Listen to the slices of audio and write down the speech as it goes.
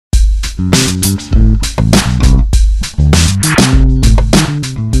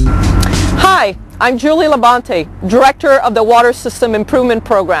Hi, I'm Julie Labonte, Director of the Water System Improvement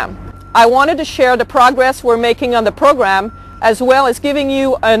Program. I wanted to share the progress we're making on the program, as well as giving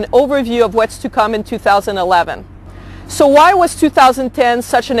you an overview of what's to come in 2011. So why was 2010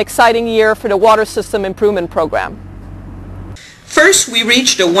 such an exciting year for the Water System Improvement Program? First, we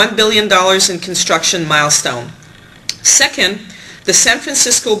reached a $1 billion in construction milestone. Second, the San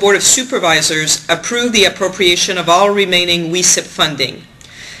Francisco Board of Supervisors approved the appropriation of all remaining WSIP funding.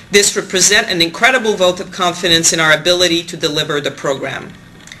 This represents an incredible vote of confidence in our ability to deliver the program.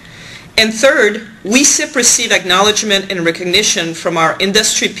 And third, WSIP received acknowledgement and recognition from our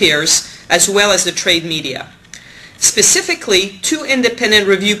industry peers as well as the trade media. Specifically, 2 independent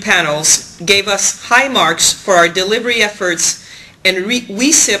review panels gave us high marks for our delivery efforts, and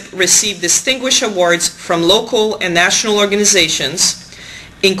WSIP received distinguished awards from local and national organizations,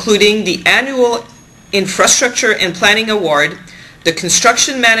 including the Annual Infrastructure and Planning Award, the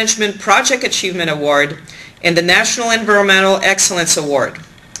Construction Management Project Achievement Award, and the National Environmental Excellence Award.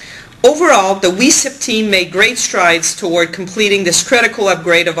 Overall, the WSIP team made great strides toward completing this critical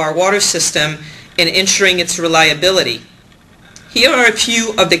upgrade of our water system and ensuring its reliability. Here are a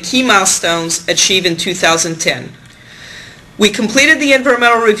few of the key milestones achieved in 2010. We completed the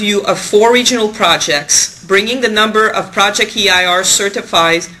environmental review of 4 regional projects, bringing the number of Project EIR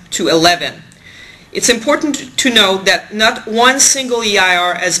certified to 11. It's important to note that not one single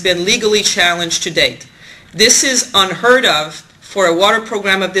EIR has been legally challenged to date. This is unheard of for a water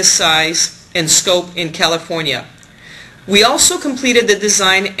program of this size and scope in California. We also completed the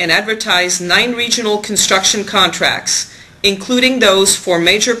design and advertised 9 regional construction contracts, including those for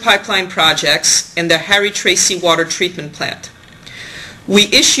major pipeline projects and the Harry Tracy water treatment plant. We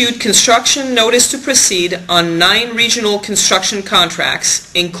issued construction notice to proceed on 9 regional construction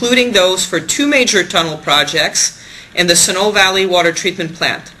contracts, including those for 2 major tunnel projects and the Sonoma Valley water treatment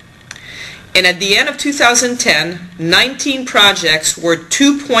plant. And at the end of 2010, 19 projects worth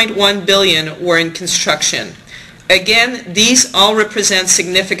 $2.1 billion were in construction. Again, these all represent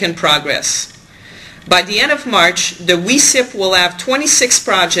significant progress. By the end of March, the WSIP will have 26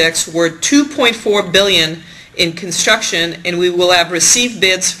 projects worth $2.4 billion in construction, and we will have received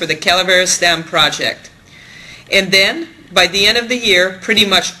bids for the Calaveras Dam project. And then, by the end of the year, pretty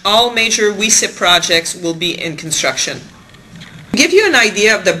much all major WSIP projects will be in construction. To give you an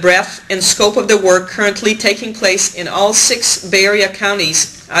idea of the breadth and scope of the work currently taking place in all 6 Bay Area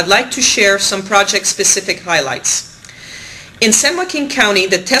counties, I'd like to share some project-specific highlights. In San Joaquin County,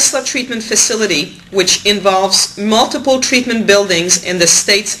 the Tesla treatment facility, which involves multiple treatment buildings and the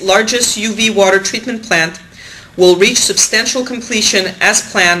state's largest UV water treatment plant, will reach substantial completion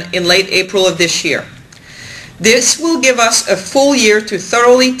as planned in late April of this year. This will give us a full year to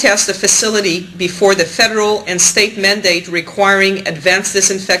thoroughly test the facility before the federal and state mandate requiring advanced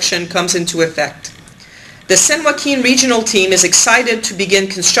disinfection comes into effect. The San Joaquin regional team is excited to begin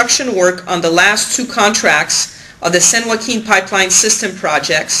construction work on the last 2 contracts of the San Joaquin pipeline system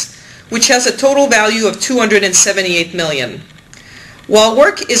projects, which has a total value of $278 million. While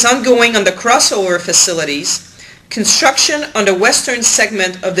work is ongoing on the crossover facilities, construction on the western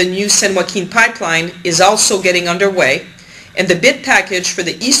segment of the new San Joaquin pipeline is also getting underway, and the bid package for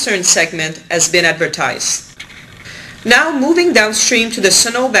the eastern segment has been advertised. Now moving downstream to the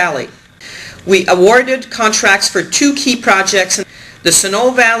Sonoma Valley, we awarded contracts for 2 key projects, the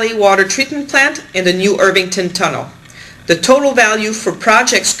Sonoma Valley water treatment plant and the new Irvington tunnel. The total value for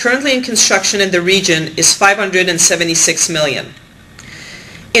projects currently in construction in the region is $576 million.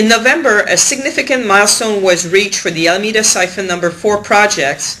 In November, a significant milestone was reached for the Alameda Siphon No. 4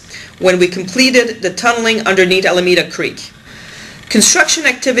 projects when we completed the tunneling underneath Alameda Creek. Construction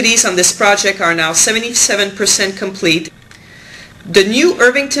activities on this project are now 77% complete. The new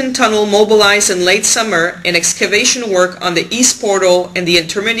Irvington tunnel mobilized in late summer, and excavation work on the east portal and the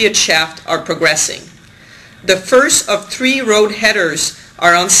intermediate shaft are progressing. The first of 3 road headers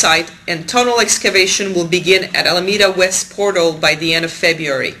are on site, and tunnel excavation will begin at Alameda West Portal by the end of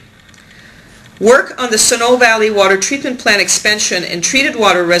February. Work on the Sonoma Valley water treatment plant expansion and treated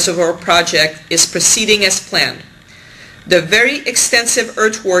water reservoir project is proceeding as planned. The very extensive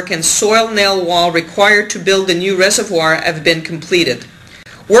earthwork and soil nail wall required to build the new reservoir have been completed.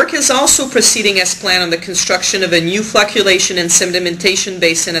 Work is also proceeding as planned on the construction of a new flocculation and sedimentation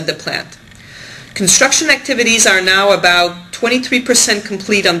basin at the plant. Construction activities are now about 23%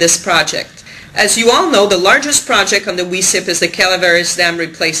 complete on this project. As you all know, the largest project on the WSIP is the Calaveras Dam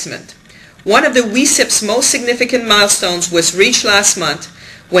replacement. One of the WSIP's most significant milestones was reached last month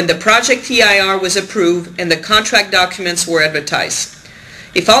when the project EIR was approved and the contract documents were advertised.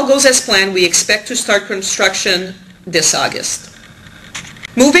 If all goes as planned, we expect to start construction this August.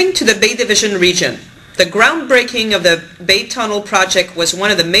 Moving to the Bay Division region, the groundbreaking of the Bay Tunnel project was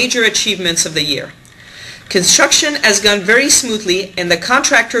one of the major achievements of the year. Construction has gone very smoothly, and the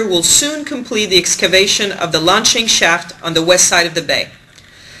contractor will soon complete the excavation of the launching shaft on the west side of the bay.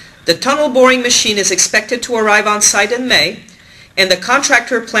 The tunnel boring machine is expected to arrive on site in May, and the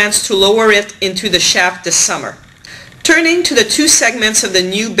contractor plans to lower it into the shaft this summer. Turning to the two segments of the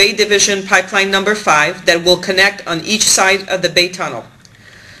new Bay Division Pipeline number 5 that will connect on each side of the Bay Tunnel.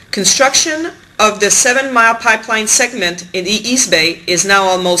 Construction of the 7-mile pipeline segment in the East Bay is now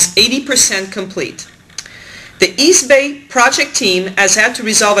almost 80% complete. The East Bay project team has had to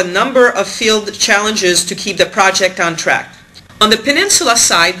resolve a number of field challenges to keep the project on track. On the peninsula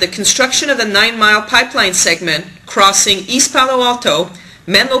side, the construction of the 9-mile pipeline segment crossing East Palo Alto,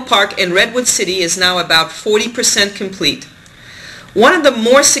 Menlo Park, and Redwood City is now about 40% complete. One of the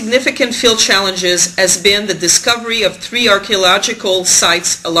more significant field challenges has been the discovery of 3 archaeological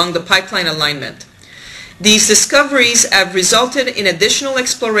sites along the pipeline alignment. These discoveries have resulted in additional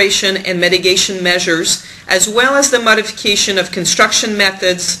exploration and mitigation measures, as well as the modification of construction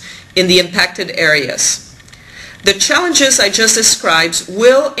methods in the impacted areas. The challenges I just described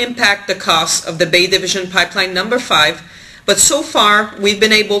will impact the costs of the Bay Division Pipeline number 5, but so far we've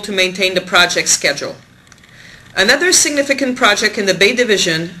been able to maintain the project schedule. Another significant project in the Bay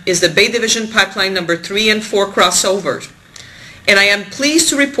Division is the Bay Division Pipeline number 3 and 4 crossovers. And I am pleased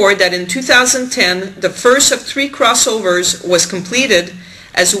to report that in 2010, the first of 3 crossovers was completed,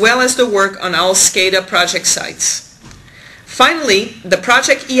 as well as the work on all SCADA project sites. Finally, the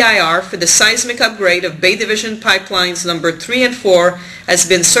project EIR for the seismic upgrade of Bay Division Pipelines number 3 and 4 has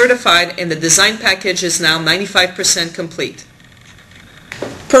been certified, and the design package is now 95% complete.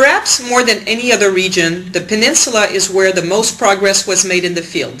 Perhaps more than any other region, the peninsula is where the most progress was made in the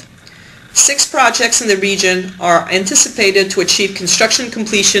field. 6 projects in the region are anticipated to achieve construction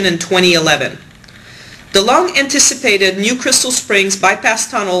completion in 2011. The long-anticipated New Crystal Springs Bypass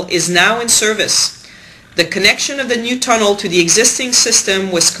Tunnel is now in service. The connection of the new tunnel to the existing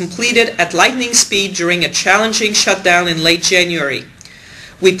system was completed at lightning speed during a challenging shutdown in late January.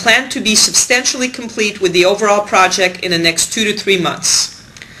 We plan to be substantially complete with the overall project in the next 2 to 3 months.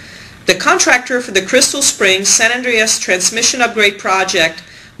 The contractor for the Crystal Springs San Andreas Transmission Upgrade Project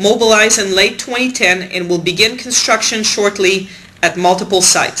mobilized in late 2010 and will begin construction shortly at multiple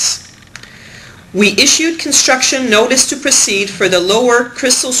sites. We issued construction notice to proceed for the Lower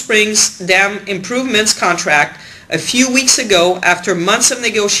Crystal Springs Dam Improvements contract a few weeks ago after months of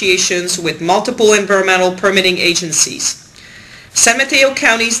negotiations with multiple environmental permitting agencies. San Mateo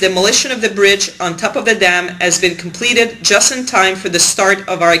County's demolition of the bridge on top of the dam has been completed just in time for the start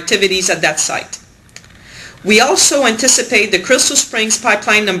of our activities at that site. We also anticipate the Crystal Springs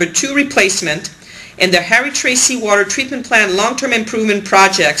Pipeline number 2 replacement and the Harry Tracy Water Treatment Plant long-term improvement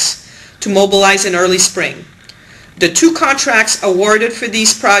projects to mobilize in early spring. The 2 contracts awarded for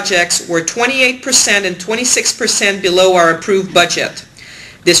these projects were 28% and 26% below our approved budget.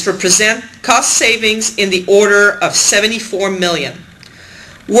 This represents cost savings in the order of $74 million.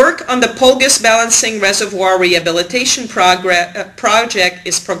 Work on the Polgus Balancing Reservoir Rehabilitation project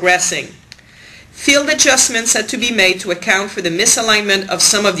is progressing. Field adjustments had to be made to account for the misalignment of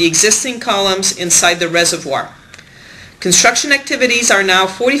some of the existing columns inside the reservoir. Construction activities are now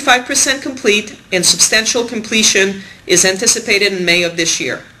 45% complete, and substantial completion is anticipated in May of this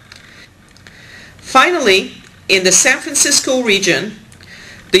year. Finally, in the San Francisco region,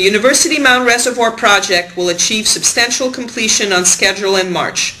 the University Mound Reservoir project will achieve substantial completion on schedule in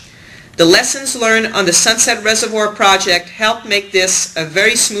March. The lessons learned on the Sunset Reservoir project helped make this a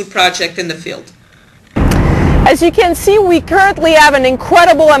very smooth project in the field. As you can see, we currently have an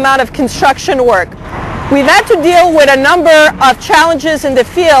incredible amount of construction work. We've had to deal with a number of challenges in the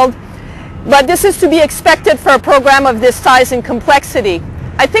field, but this is to be expected for a program of this size and complexity.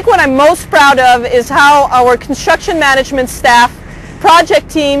 I think what I'm most proud of is how our construction management staff, project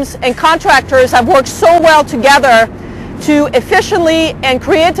teams, and contractors have worked so well together to efficiently and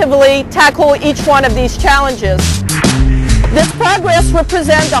creatively tackle each one of these challenges. This progress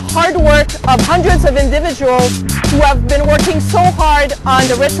represents the hard work of hundreds of individuals who have been working so hard on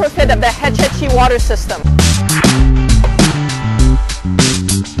the retrofit of the Hetch Hetchy water system.